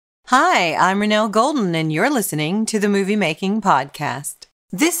Hi, I'm Renelle Golden, and you're listening to the Movie Making Podcast.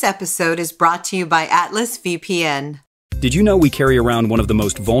 This episode is brought to you by Atlas VPN. Did you know we carry around one of the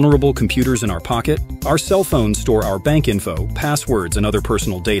most vulnerable computers in our pocket? Our cell phones store our bank info, passwords, and other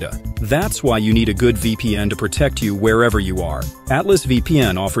personal data. That's why you need a good VPN to protect you wherever you are. Atlas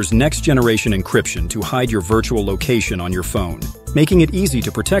VPN offers next-generation encryption to hide your virtual location on your phone, making it easy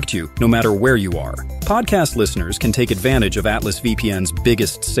to protect you no matter where you are. Podcast listeners can take advantage of Atlas VPN's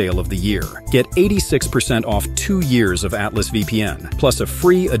biggest sale of the year. Get 86% off 2 years of Atlas VPN, plus a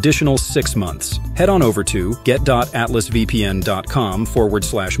free additional 6 months. Head on over to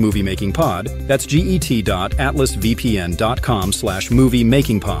get.atlasvpn.com/moviemakingpod. That's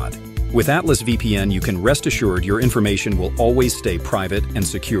get.atlasvpn.com/moviemakingpod. With Atlas VPN, you can rest assured your information will always stay private and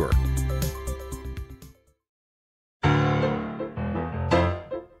secure.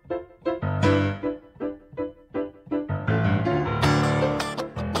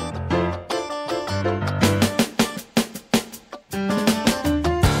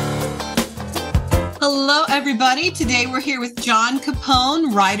 Hello, everybody. Today we're here with John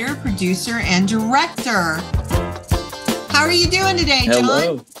Capone, writer, producer, and director. How are you doing today, John?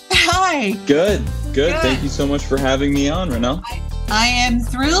 Hello. Hi. Good. Thank you so much for having me on, Renelle. I am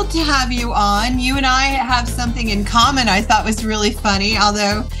thrilled to have you on. You and I have something in common I thought was really funny,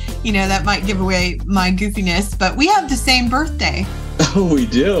 although, that might give away my goofiness, but we have the same birthday. Oh, we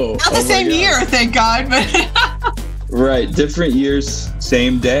do. Not the same year, thank God, but... Right. Different years,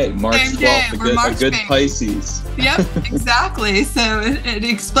 same day, March 12th, a good Pisces. Yep, exactly. So it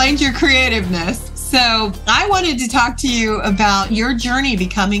explains your creativeness. So I wanted to talk to you about your journey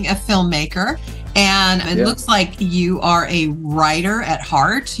becoming a filmmaker. And it looks like you are a writer at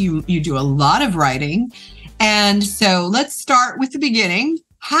heart. You do a lot of writing. And so let's start with the beginning.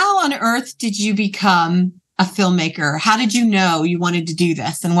 How on earth did you become a filmmaker? How did you know you wanted to do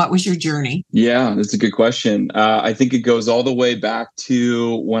this? And what was your journey? Yeah, that's a good question. I think it goes all the way back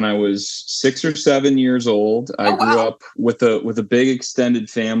to when I was 6 or 7 years old. I grew up with a big extended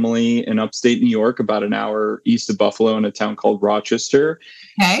family in upstate New York, about an hour east of Buffalo in a town called Rochester.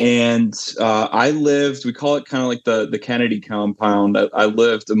 Okay. And I lived, we call it kind of like the Kennedy compound. I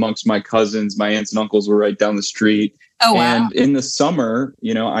lived amongst my cousins. My aunts and uncles were right down the street. Oh, wow. And in the summer,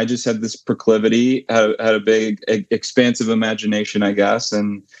 I just had this proclivity, had a big, expansive imagination, I guess,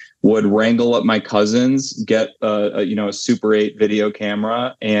 and would wrangle up my cousins, get a Super 8 video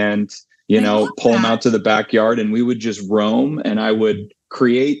camera and, pull them out to the backyard, and we would just roam, and I would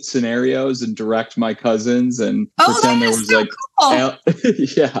create scenarios and direct my cousins and pretend there was so cool.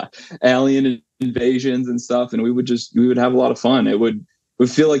 Alien invasions and stuff. And we would have a lot of fun. It would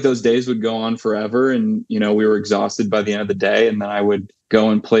feel like those days would go on forever. And, we were exhausted by the end of the day. And then I would go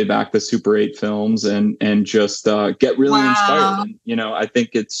and play back the Super 8 films and just get really inspired. And, I think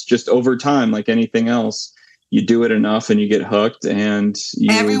it's just over time, like anything else, you do it enough and you get hooked and you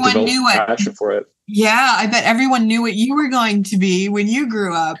develop a passion for it. Yeah, I bet everyone knew what you were going to be when you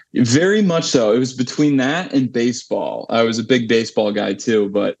grew up. Very much so. It was between that and baseball. I was a big baseball guy too,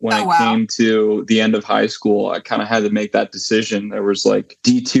 but when it came to the end of high school, I kind of had to make that decision. There was like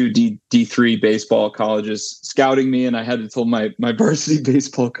D2, D3 baseball colleges scouting me, and I had to tell my varsity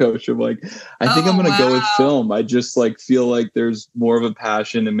baseball coach, I'm like, I think I'm going to go with film. I just feel like there's more of a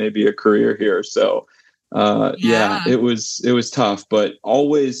passion and maybe a career here. So it was tough, but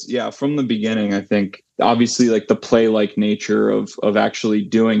always, from the beginning, I think obviously the play-like nature of actually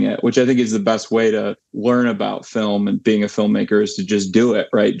doing it, which I think is the best way to learn about film and being a filmmaker, is to just do it,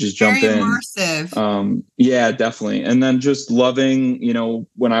 right? Just jump in. Immersive. Definitely. And then just loving,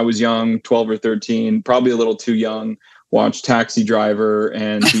 when I was young, 12 or 13, probably a little too young, watched Taxi Driver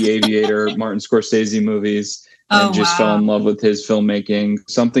and The Aviator, Martin Scorsese movies. And just fell in love with his filmmaking,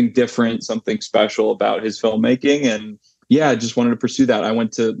 something different, something special about his filmmaking. And I just wanted to pursue that. I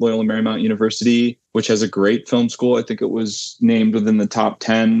went to Loyola Marymount University, which has a great film school. I think it was named within the top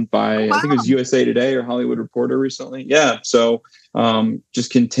 10 by, I think it was USA Today or Hollywood Reporter recently. Yeah. So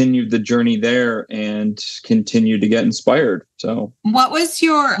just continued the journey there and continued to get inspired. So what was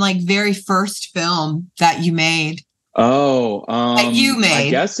your very first film that you made? That you made. I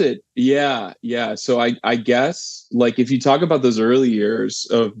guess it. Yeah. So I guess if you talk about those early years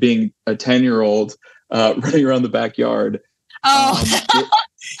of being a 10-year-old running around the backyard. I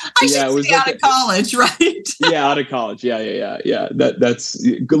should say out of college, right? Out of college. Yeah. That's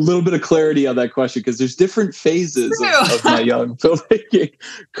a little bit of clarity on that question, because there's different phases of my young filmmaking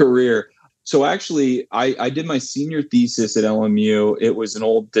career. So actually, I did my senior thesis at LMU. It was an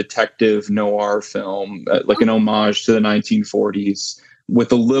old detective noir film, an homage to the 1940s. with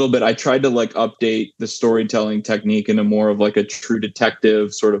a little bit, I tried to like update the storytelling technique into more of like a true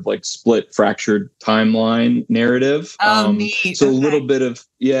detective sort of like split fractured timeline narrative. Neat. So a little bit of,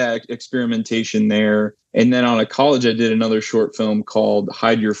 experimentation there. And then on a college, I did another short film called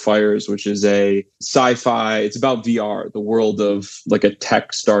Hide Your Fires, which is a sci-fi. It's about VR, the world of like a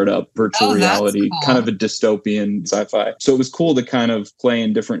tech startup, virtual reality, cool. kind of a dystopian sci-fi. So it was cool to kind of play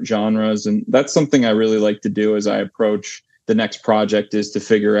in different genres. And that's something I really like to do as I approach the next project, is to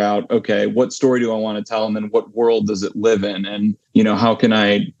figure out, okay, what story do I want to tell? And then what world does it live in? And, how can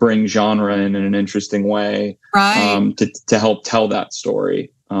I bring genre in an interesting way to help tell that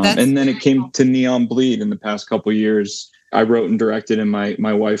story? And then it came to Neon Bleed in the past couple of years. I wrote and directed, and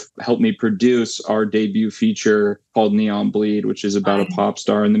my wife helped me produce our debut feature called Neon Bleed, which is about a pop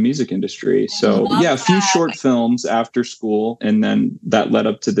star in the music industry. So a few short films after school, and then that led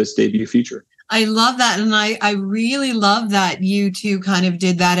up to this debut feature. I love that. And I really love that you two kind of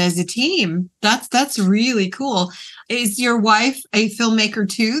did that as a team. That's really cool. Is your wife a filmmaker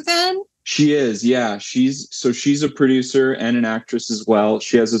too then? She is, yeah. She's a producer and an actress as well.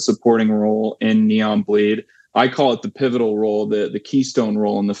 She has a supporting role in Neon Bleed. I call it the pivotal role, the keystone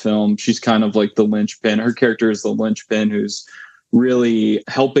role in the film. She's kind of like the linchpin. Her character is the linchpin who's really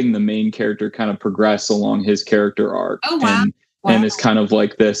helping the main character kind of progress along his character arc. Oh, wow. And is kind of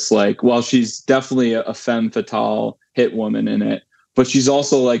like this, like, well, she's definitely a femme fatale hit woman in it, but she's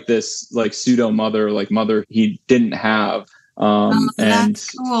also like this, like pseudo mother he didn't have.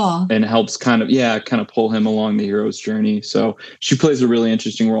 That's cool. And helps kind of pull him along the hero's journey. So she plays a really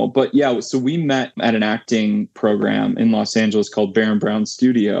interesting role. But so we met at an acting program in Los Angeles called Baron Brown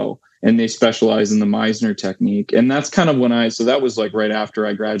Studio, and they specialize in the Meisner technique. And that's kind of so that was like right after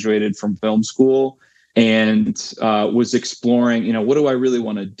I graduated from film school, and was exploring, what do I really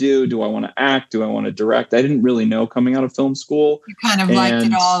want to do? Do I want to act? Do I want to direct? I didn't really know coming out of film school. You kind of liked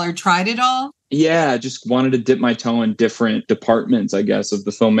it all or tried it all? Yeah, just wanted to dip my toe in different departments, I guess, of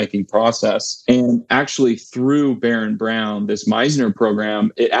the filmmaking process. And actually through Baron Brown, this Meisner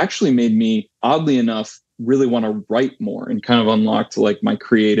program, it actually made me, oddly enough, really want to write more and kind of unlocked like my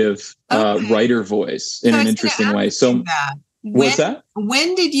creative writer voice in an interesting way. So what's that?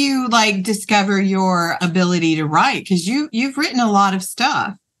 When did you discover your ability to write? Because you've written a lot of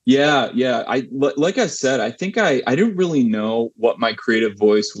stuff. Yeah. Like I said, I think I didn't really know what my creative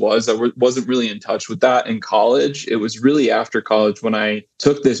voice was. I wasn't really in touch with that in college. It was really after college when I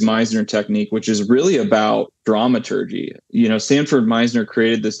took this Meisner technique, which is really about dramaturgy. Sanford Meisner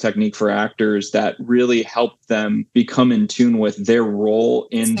created this technique for actors that really helped them become in tune with their role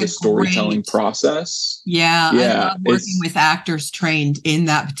in the storytelling process. Yeah. I love working with actors trained in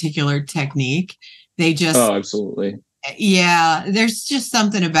that particular technique. They just... Oh, absolutely. Yeah, there's just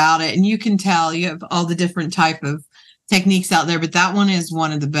something about it. And you can tell you have all the different type of techniques out there, but that one is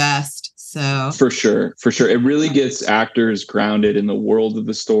one of the best. So For sure. It really gets actors grounded in the world of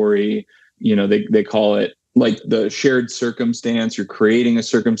the story. They call it like the shared circumstance. You're creating a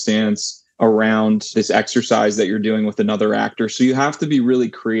circumstance around this exercise that you're doing with another actor. So you have to be really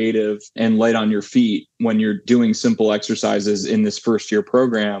creative and light on your feet when you're doing simple exercises in this first year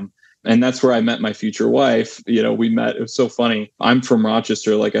program. And that's where I met my future wife. We met. It was so funny. I'm from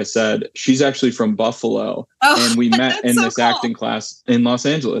Rochester, like I said. She's actually from Buffalo. Oh, and we met in this acting class in Los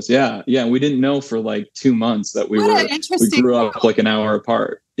Angeles. Yeah. We didn't know for 2 months that we grew up like an hour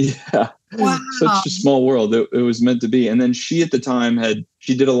apart. Yeah. Wow. Such a small world. It was meant to be. And then she at the time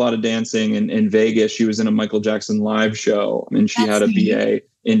she did a lot of dancing in Vegas. She was in a Michael Jackson live show, and she had a BA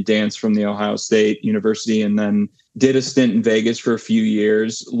in dance from the Ohio State University, and then did a stint in Vegas for a few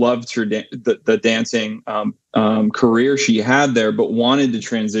years. Loved her the dancing career she had there, but wanted to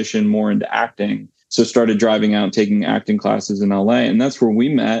transition more into acting. So started driving out, taking acting classes in LA, and that's where we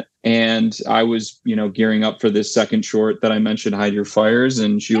met. And I was, gearing up for this second short that I mentioned, Hide Your Fires.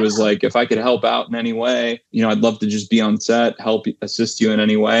 And she was like, if I could help out in any way, I'd love to just be on set, help assist you in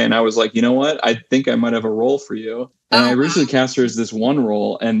any way. And I was like, you know what? I think I might have a role for you. And I originally cast her as this one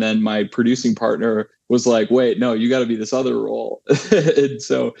role. And then my producing partner was like, wait, no, you got to be this other role. And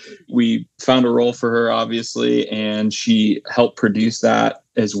so we found a role for her, obviously, and she helped produce that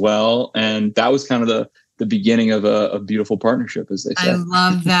as well. And that was kind of the beginning of a beautiful partnership, as they say. I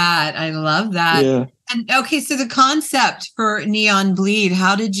love that. Yeah. And okay, so the concept for Neon Bleed,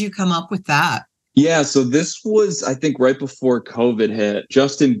 how did you come up with that? Yeah, so this was, I think, right before COVID hit.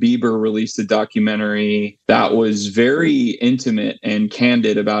 Justin Bieber released a documentary that was very intimate and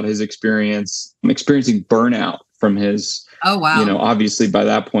candid about his experiencing burnout from his... Oh, wow. Obviously by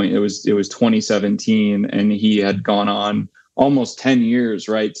that point it was 2017, and he had gone on almost 10 years,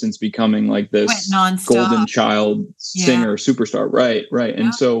 right, since becoming like this golden child singer superstar. Right. Yeah.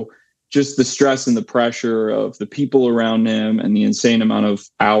 And so just the stress and the pressure of the people around him and the insane amount of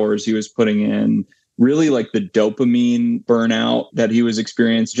hours he was putting in, really like the dopamine burnout that he was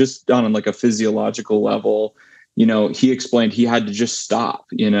experiencing just on like a physiological level, he explained he had to just stop,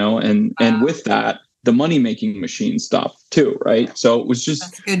 and with that, the money-making machine stopped too, right? So it was just,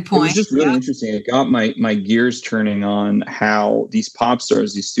 that's a good point. It was just really interesting. It got my gears turning on how these pop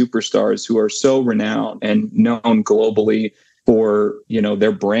stars, these superstars who are so renowned and known globally for,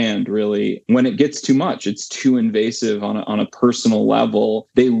 their brand, really, when it gets too much, it's too invasive on a personal level,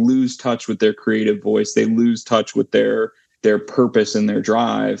 they lose touch with their creative voice. They lose touch with their purpose and their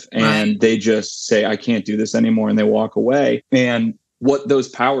drive. And they just say, I can't do this anymore. And they walk away. And what those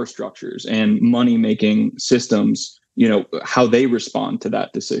power structures and money-making systems, how they respond to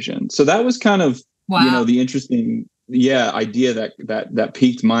that decision. So that was kind of, the interesting idea that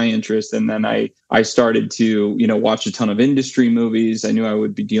piqued my interest. And then I started to, watch a ton of industry movies. I knew I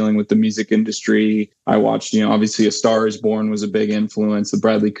would be dealing with the music industry. I watched, obviously A Star Is Born was a big influence, the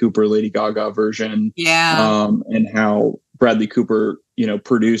Bradley Cooper, Lady Gaga version. And how Bradley Cooper,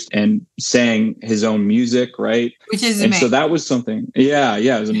 produced and sang his own music, right? Which is amazing. So that was something.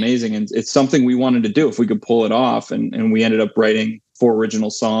 It was amazing. And it's something we wanted to do if we could pull it off. And we ended up writing 4 original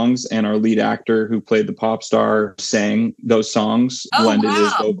songs, and our lead actor who played the pop star sang those songs, blended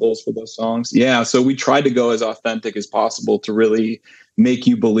his vocals for those songs. Yeah. So we tried to go as authentic as possible to really make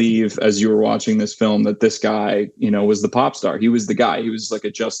you believe as you were watching this film that this guy, was the pop star. He was the guy. He was like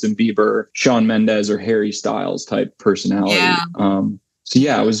a Justin Bieber, Shawn Mendes, or Harry Styles type personality.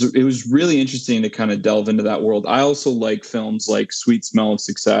 Yeah. It was really interesting to kind of delve into that world. I also like films like Sweet Smell of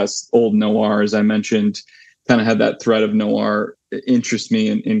Success, old Noir, as I mentioned, kind of had that thread of noir interest me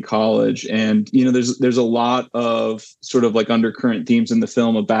in college. And, there's a lot of sort of like undercurrent themes in the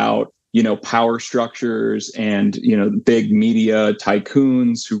film about, power structures and, big media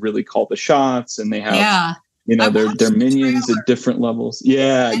tycoons who really call the shots, and they have, their minions at different levels.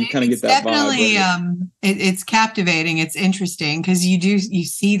 Yeah. You kind of get that definitely, vibe. Right? It's captivating. It's interesting because you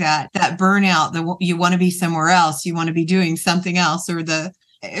see that burnout, you want to be somewhere else. You want to be doing something else,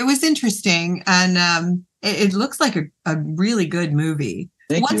 it was interesting. And, it looks like a really good movie.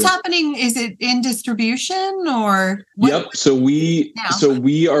 What's happening? Is it in distribution or? Yep. So we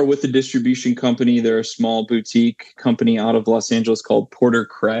are with a distribution company. They're a small boutique company out of Los Angeles called Porter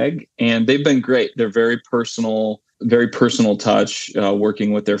Craig, and they've been great. They're very personal touch,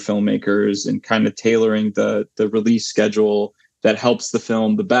 working with their filmmakers and kind of tailoring the release schedule that helps the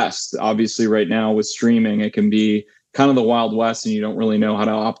film the best. Obviously, right now with streaming, it can be kind of the Wild West, and you don't really know how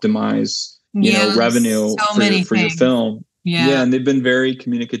to optimize revenue for your film. Yeah. And they've been very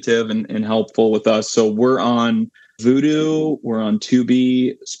communicative and helpful with us. So we're on Vudu, we're on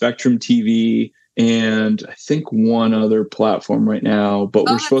Tubi, Spectrum TV, and I think one other platform right now, but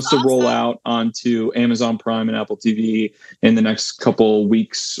we're supposed to roll out onto Amazon Prime and Apple TV in the next couple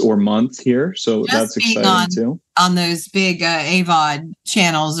weeks or month here. So that's exciting too. On those big AVOD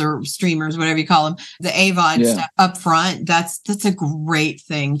channels or streamers, whatever you call them, the AVOD stuff up front, that's a great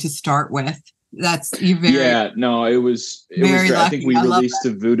thing to start with. It was great. I think we released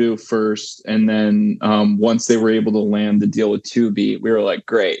to Vudu first, and then once they were able to land the deal with Tubi, we were like,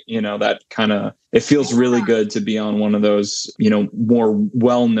 great, that kind of, it feels really good to be on one of those, more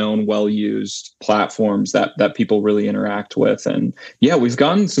well-known, well-used platforms that people really interact with. And we've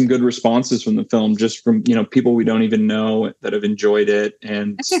gotten some good responses from the film, just from, people we don't even know that have enjoyed it.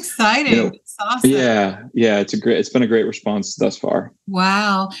 And it's exciting. It's awesome. Yeah. It's been a great response thus far.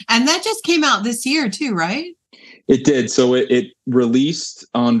 Wow. And that just came out this year too, right? It did. So it released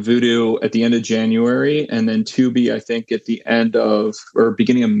on Vudu at the end of January, and then Tubi, I think, at the end of or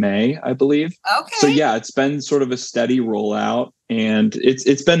beginning of May, I believe. Okay. So it's been sort of a steady rollout, and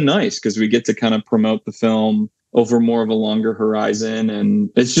it's been nice because we get to kind of promote the film over more of a longer horizon, and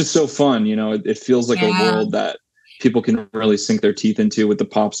it's just so fun. It feels like a world that people can really sink their teeth into with the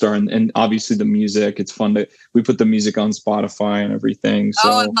pop star and obviously the music. It's fun we put the music on Spotify and everything. So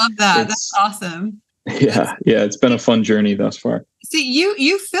I love that. That's awesome. Yeah. It's been a fun journey thus far. So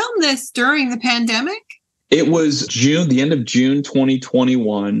you filmed this during the pandemic? It was the end of June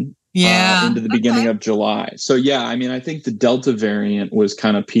 2021. Into the beginning of July. So I think the Delta variant was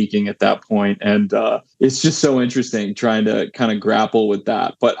kind of peaking at that point, and it's just so interesting trying to kind of grapple with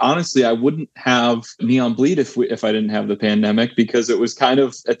that. But honestly, I wouldn't have Neon Bleed if I didn't have the pandemic, because it was kind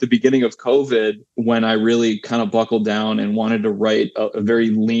of at the beginning of COVID when I really kind of buckled down and wanted to write a very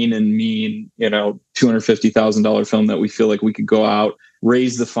lean and mean, $250,000 film that we feel like we could go out,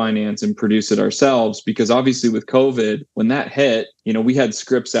 raise the finance and produce it ourselves. Because obviously with COVID, when that hit, we had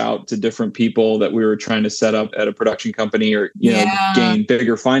scripts out to different people that we were trying to set up at a production company or, gain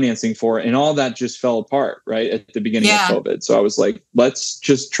bigger financing for. And all that just fell apart right at the beginning of COVID. So I was like, let's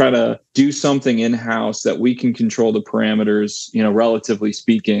just try to do something in-house that we can control the parameters, relatively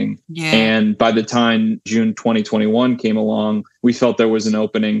speaking. Yeah. And by the time June 2021 came along, we felt there was an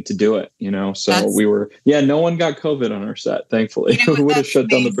opening to do it, so no one got COVID on our set, thankfully. We would have shut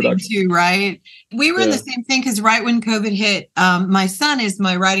down the production too, right? We were in the same thing because right when COVID hit, my son is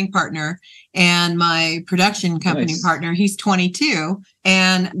my writing partner and my production company partner. He's 22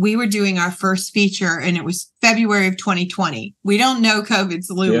 and we were doing our first feature and it was February of 2020. We don't know COVID's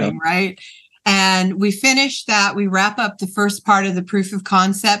looming, right? And we finished that. We wrap up the first part of the proof of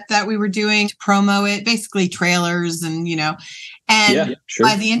concept that we were doing to promo it, basically trailers and,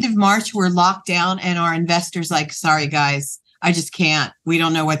 by the end of March, we're locked down and our investors like, sorry, guys, I just can't. We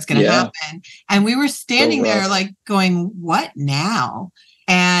don't know what's going to happen. And we were standing there like going, what now?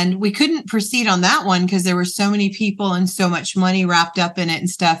 And we couldn't proceed on that one because there were so many people and so much money wrapped up in it and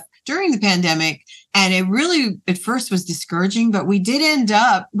stuff during the pandemic. And it really at first was discouraging, but we did end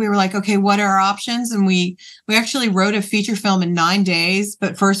up, we were like, okay, what are our options? And we actually wrote a feature film in 9 days.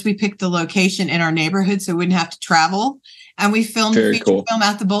 But first we picked the location in our neighborhood so we wouldn't have to travel. And we filmed a feature film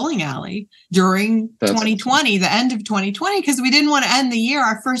at the bowling alley during 2020, the end of 2020, because we didn't want to end the year,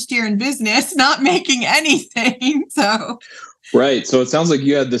 our first year in business, not making anything. So. Right. So it sounds like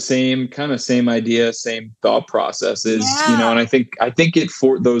you had the same idea, same thought processes, and I think it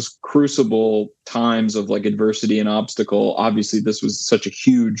for those crucible times of like adversity and obstacle, obviously this was such a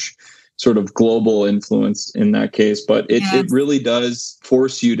huge sort of global influence in that case, but it really does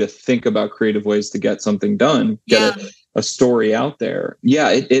force you to think about creative ways to get something done, get a story out there. Yeah.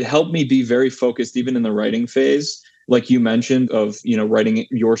 It helped me be very focused, even in the writing phase, like you mentioned of, writing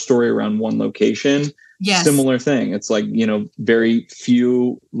your story around one location. Yes. Similar thing. It's like, very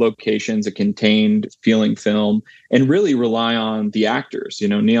few locations, a contained feeling film, and really rely on the actors.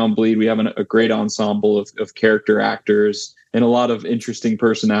 Neon Bleed, we have a great ensemble of character actors and a lot of interesting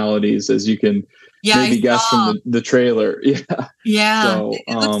personalities, as you can maybe guess from the trailer. Yeah. So,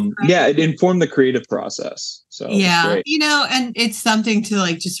 it informed the creative process. So great. And it's something to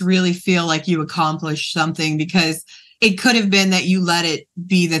like just really feel like you accomplished something, because it could have been that you let it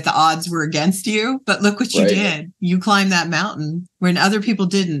be that the odds were against you, but look what you did. You climbed that mountain when other people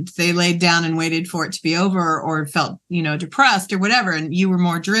didn't. They laid down and waited for it to be over or felt, depressed or whatever. And you were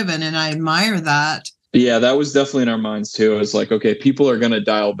more driven. And I admire that. Yeah, that was definitely in our minds too. It was like, okay, people are going to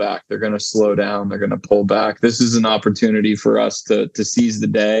dial back. They're going to slow down. They're going to pull back. This is an opportunity for us to seize the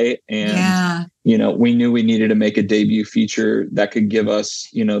day. And, we knew we needed to make a debut feature that could give us,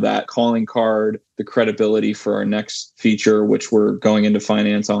 that calling card, the credibility for our next feature, which we're going into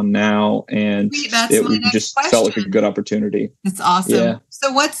finance on now. And it just felt like a good opportunity. That's awesome. Yeah.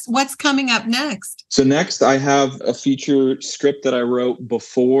 So what's coming up next? So next I have a feature script that I wrote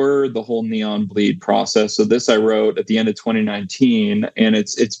before the whole Neon Bleed process. So this I wrote at the end of 2019, and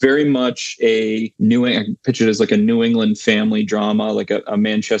it's very much I picture it as like a New England family drama, like a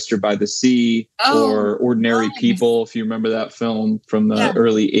Manchester by the Sea or Ordinary People, if you remember that film from the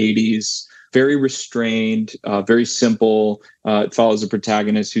early 80s. Very restrained, very simple. It follows a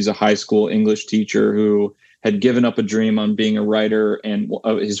protagonist who's a high school English teacher who had given up a dream on being a writer, and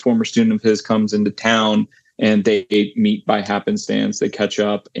his former student of his comes into town, and they meet by happenstance. They catch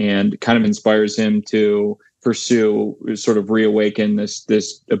up, and kind of inspires him to pursue, sort of reawaken this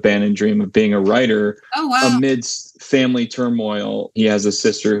abandoned dream of being a writer. Oh, wow. Amidst family turmoil. He has a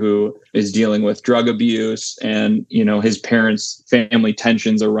sister who is dealing with drug abuse, and his parents' family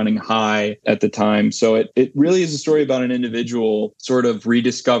tensions are running high at the time. So it really is a story about an individual sort of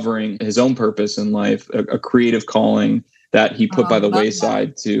rediscovering his own purpose in life, a creative calling that he put by the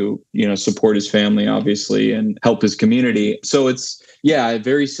wayside to, support his family, obviously, and help his community. So it's,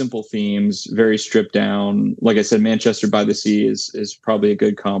 very simple themes, very stripped down. Like I said, Manchester by the Sea is probably a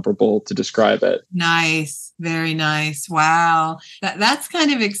good comparable to describe it. Nice. Very nice. Wow. That's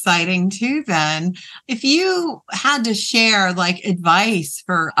kind of exciting too, then. If you had to share like advice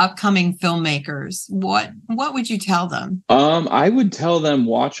for upcoming filmmakers, what would you tell them? I would tell them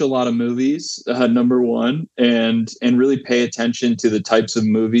watch a lot of movies, number one, and really pay attention to the types of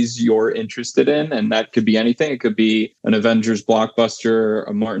movies you're interested in. And that could be anything. It could be an Avengers blockbuster blockbuster,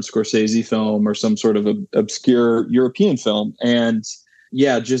 a Martin Scorsese film, or some sort of obscure European film. And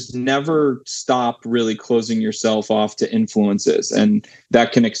yeah, just never stop really closing yourself off to influences. And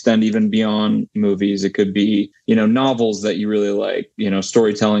that can extend even beyond movies. It could be, novels that you really like,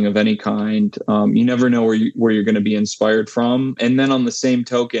 storytelling of any kind. You never know where you're going to be inspired from. And then on the same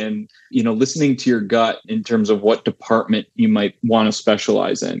token, listening to your gut in terms of what department you might want to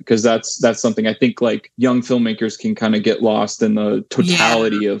specialize in, because that's something I think like young filmmakers can kind of get lost in the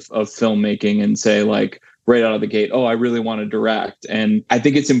totality of filmmaking and say like, right out of the gate, I really want to direct. And I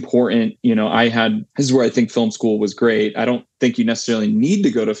think it's important, this is where I think film school was great. I don't think you necessarily need to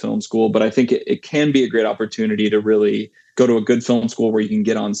go to film school, but I think it can be a great opportunity to really go to a good film school where you can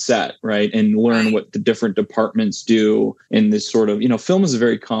get on set, right? And learn what the different departments do in this sort of, film is a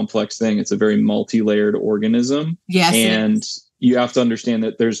very complex thing. It's a very multi-layered organism. Yes. And you have to understand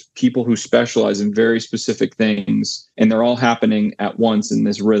that there's people who specialize in very specific things, and they're all happening at once in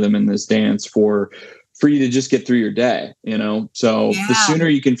this rhythm and this dance for you to just get through your day, So the sooner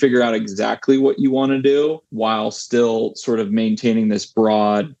you can figure out exactly what you want to do while still sort of maintaining this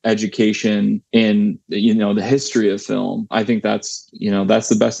broad education in, the history of film, I think that's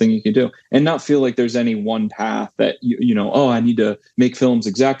the best thing you can do, and not feel like there's any one path that, I need to make films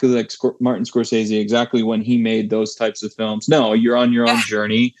exactly like Martin Scorsese, exactly when he made those types of films. No, you're on your own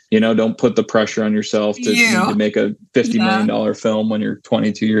journey. Don't put the pressure on yourself to need to make a $50 million film when you're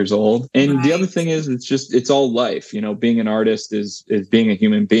 22 years old. And the other thing is, it's all life. Being an artist is being a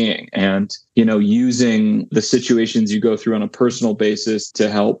human being, and using the situations you go through on a personal basis to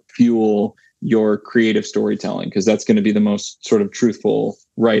help fuel your creative storytelling, because that's going to be the most sort of truthful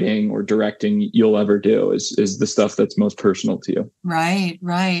writing or directing you'll ever do is the stuff that's most personal to you. Right.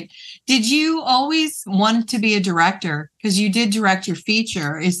 Did you always want to be a director? Because you did direct your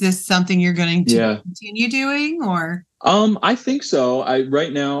feature. Is this something you're going to continue doing, or? I think so.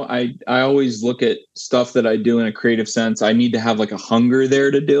 Right now I always look at stuff that I do in a creative sense. I need to have like a hunger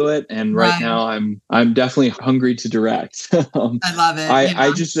there to do it. And right now I'm definitely hungry to direct. I love it.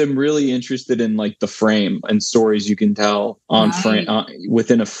 I just am really interested in like the frame and stories you can tell on frame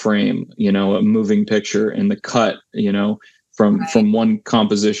within a frame, a moving picture, and the cut, from one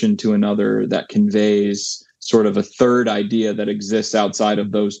composition to another that conveys sort of a third idea that exists outside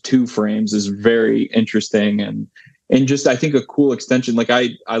of those two frames is very interesting. And just, I think, a cool extension. Like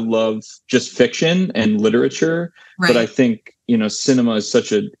I love just fiction and literature, but I think, cinema is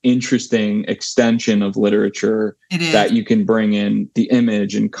such an interesting extension of literature that you can bring in the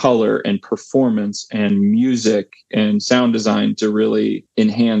image and color and performance and music and sound design to really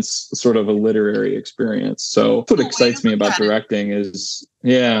enhance sort of a literary experience. So what excites me about directing is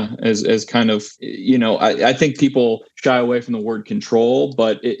kind of, I think people shy away from the word control,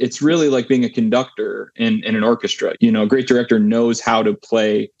 but it's really like being a conductor in an orchestra. A great director knows how to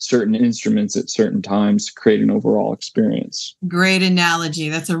play certain instruments at certain times to create an overall experience. Great analogy.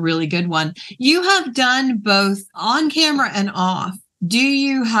 That's a really good one. You have done both on camera and off. Do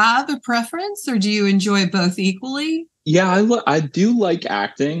you have a preference, or do you enjoy both equally? Yeah, I do like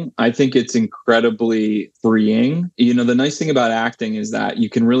acting. I think it's incredibly freeing. The nice thing about acting is that you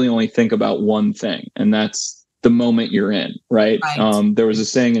can really only think about one thing, and that's the moment you're in, right? There was a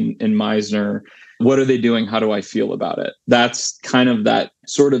saying in Meisner, what are they doing? How do I feel about it? That's kind of that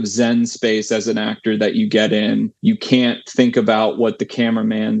sort of Zen space as an actor that you get in. You can't think about what the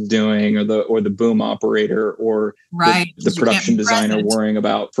cameraman's doing or the boom operator or the production designer worrying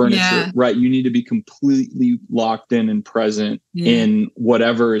about furniture. Yeah. Right. You need to be completely locked in and present in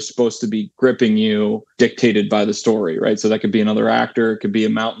whatever is supposed to be gripping you, dictated by the story. Right. So that could be another actor. It could be a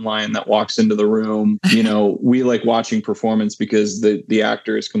mountain lion that walks into the room. We like watching performance because the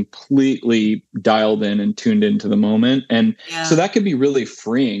actor is completely dialed in and tuned into the moment. And so that could be really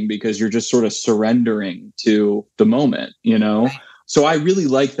freeing because you're just sort of surrendering to the moment, Right. So I really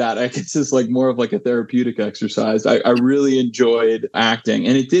like that. I guess it's like more of like a therapeutic exercise. I really enjoyed acting,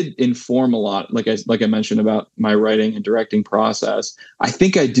 and it did inform a lot. Like I mentioned about my writing and directing process. I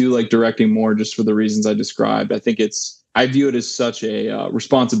think I do like directing more just for the reasons I described. I view it as such a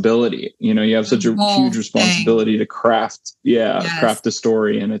responsibility. You have such a huge responsibility to craft a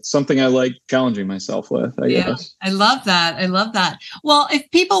story. And it's something I like challenging myself with, I guess. I love that. Well,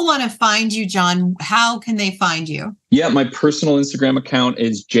 if people want to find you, John, how can they find you? Yeah, my personal Instagram account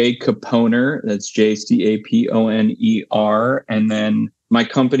is J Caponer. That's JCAPONER. And then my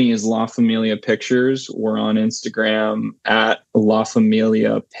company is La Familia Pictures. We're on Instagram at La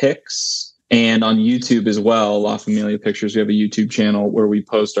Familia Pics. And on YouTube as well, La Familia Pictures, we have a YouTube channel where we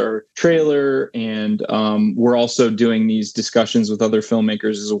post our trailer, and we're also doing these discussions with other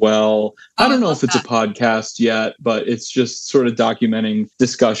filmmakers as well. I don't know if it's a podcast yet, but it's just sort of documenting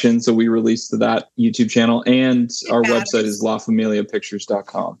discussions. So we released to that YouTube channel, and our website is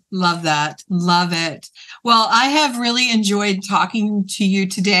lafamiliapictures.com. Love that. Love it. Well, I have really enjoyed talking to you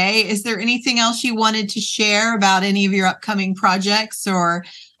today. Is there anything else you wanted to share about any of your upcoming projects or?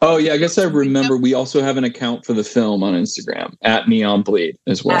 Oh, yeah. I guess I remember we also have an account for the film on Instagram at Neon Bleed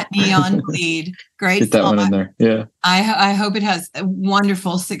as well. At Neon Bleed. Great. Get that one in there. Yeah. I hope it has a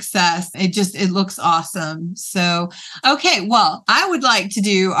wonderful success. It looks awesome. So, okay. Well, I would like to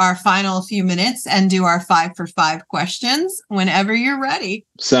do our final few minutes and do our 5 for 5 questions whenever you're ready.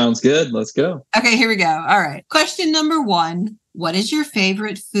 Sounds good. Let's go. Okay, here we go. All right. Question number 1. What is your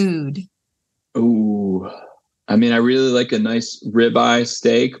favorite food? Ooh. I mean, I really like a nice ribeye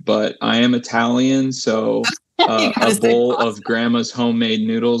steak, but I am Italian, so a bowl of grandma's homemade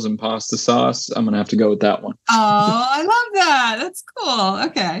noodles and pasta sauce, I'm going to have to go with that one. Oh, I love that. That's cool.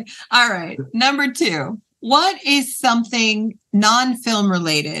 Okay. All right. Number 2. What is something non-film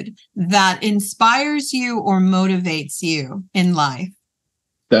related that inspires you or motivates you in life?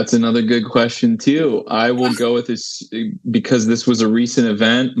 That's another good question, too. I will go with this because this was a recent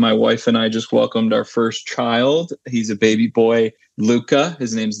event. My wife and I just welcomed our first child. He's a baby boy, Luca.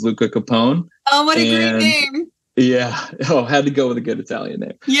 His name's Luca Capone. Oh, what a great name. Yeah. Oh, had to go with a good Italian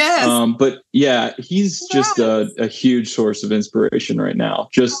name. Yes. But yeah, he's just a huge source of inspiration right now.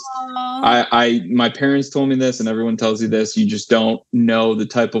 Just my parents told me this, and everyone tells you this. You just don't know the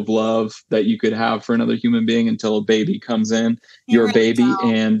type of love that you could have for another human being until a baby comes in. You're a baby,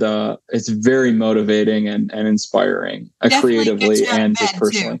 and it's very motivating and inspiring, creatively and just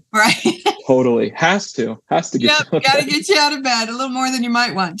personally. Too, right. Totally. Has to get you out of bed. Gotta get you out of bed a little more than you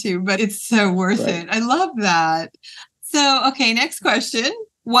might want to, but it's so worth it. I love that. So, okay, next question.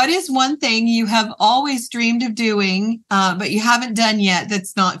 What is one thing you have always dreamed of doing, but you haven't done yet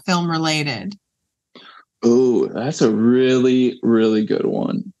that's not film related? Oh, that's a really, really good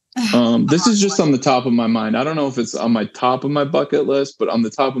one. This is just on the top of my mind. I don't know if it's on my top of my bucket list, but on the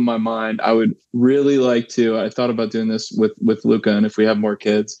top of my mind, I would really like to. I thought about doing this with Luca, and if we have more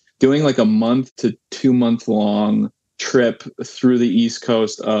kids, doing like a month to 2 month long trip through the East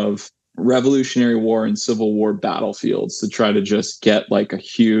Coast of Revolutionary War and Civil War battlefields to try to just get like a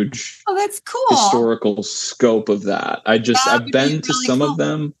huge that's cool historical scope of that. I've been to some of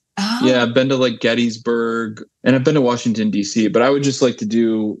them. Oh. Yeah, I've been to like Gettysburg and I've been to Washington, D.C., but I would just like to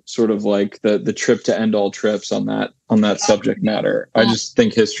do sort of like the trip to end all trips on that subject matter. I just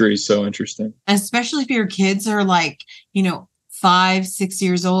think history is so interesting. Especially if your kids are like, 5, 6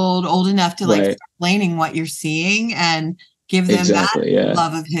 years old enough to like explaining what you're seeing and give them that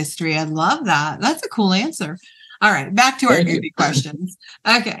love of history. I love that. That's a cool answer. All right, back to our movie questions.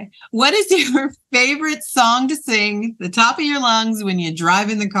 Okay. What is your favorite song to sing the top of your lungs when you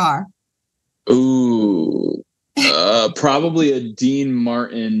drive in the car? Ooh, probably a Dean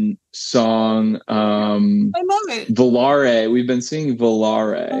Martin song. I love it. Volare. We've been singing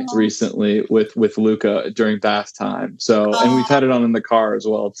Volare recently with Luca during bath time. So, and we've had it on in the car as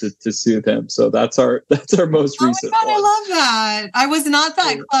well to soothe him. So that's our most recent one. I love that. I was not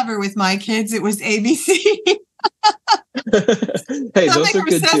that clever with my kids. It was ABC. Hey, those are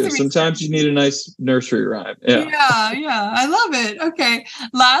good too. Sometimes you need a nice nursery rhyme. Yeah. I love it. Okay.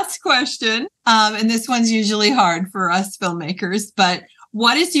 Last question. And this one's usually hard for us filmmakers, but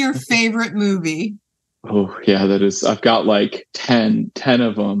what is your favorite movie? Oh, yeah, that is. I've got like 10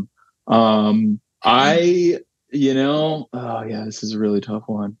 of them. This is a really tough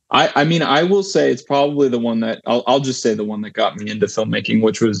one. I mean, I will say it's probably the one that I'll just say the one that got me into filmmaking,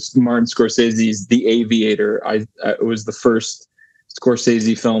 which was Martin Scorsese's The Aviator. It was the first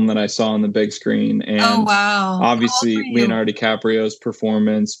Scorsese film that I saw on the big screen. And obviously Leonardo DiCaprio's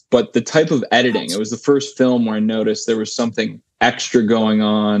performance, but the type of editing, it was the first film where I noticed there was something extra going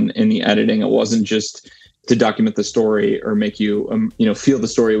on in the editing. It wasn't just to document the story or make you, feel the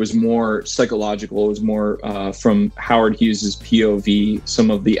story. It was more psychological. It was more from Howard Hughes's POV, some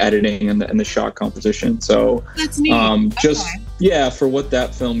of the editing and the shot composition. So that's neat. For what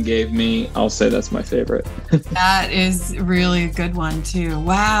that film gave me, I'll say that's my favorite. That is really a good one too.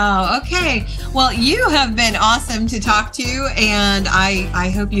 Wow. Okay. Well, you have been awesome to talk to, and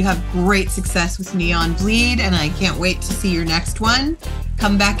I hope you have great success with Neon Bleed, and I can't wait to see your next one.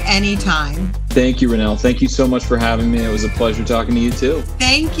 Come back anytime. Thank you, Renelle. Thank you so much for having me. It was a pleasure talking to you too.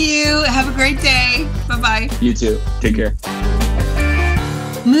 Thank you. Have a great day. Bye-bye. You too. Take care.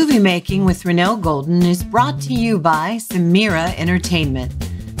 Movie Making with Renelle Golden is brought to you by Samira Entertainment.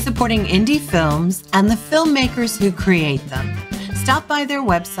 Support supporting indie films and the filmmakers who create them. Stop by their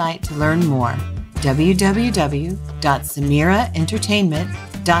website to learn more.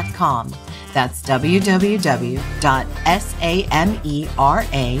 www.samiraentertainment.com. That's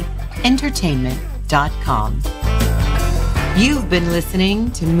www.sameraentertainment.com. You've been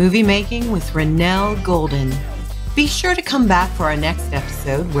listening to Movie Making with Renelle Golden. Be sure to come back for our next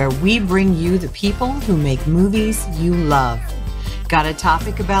episode where we bring you the people who make movies you love. Got a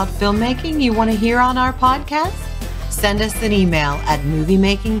topic about filmmaking you want to hear on our podcast? Send us an email at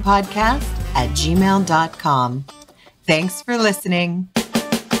moviemakingpodcast@gmail.com. Thanks for listening.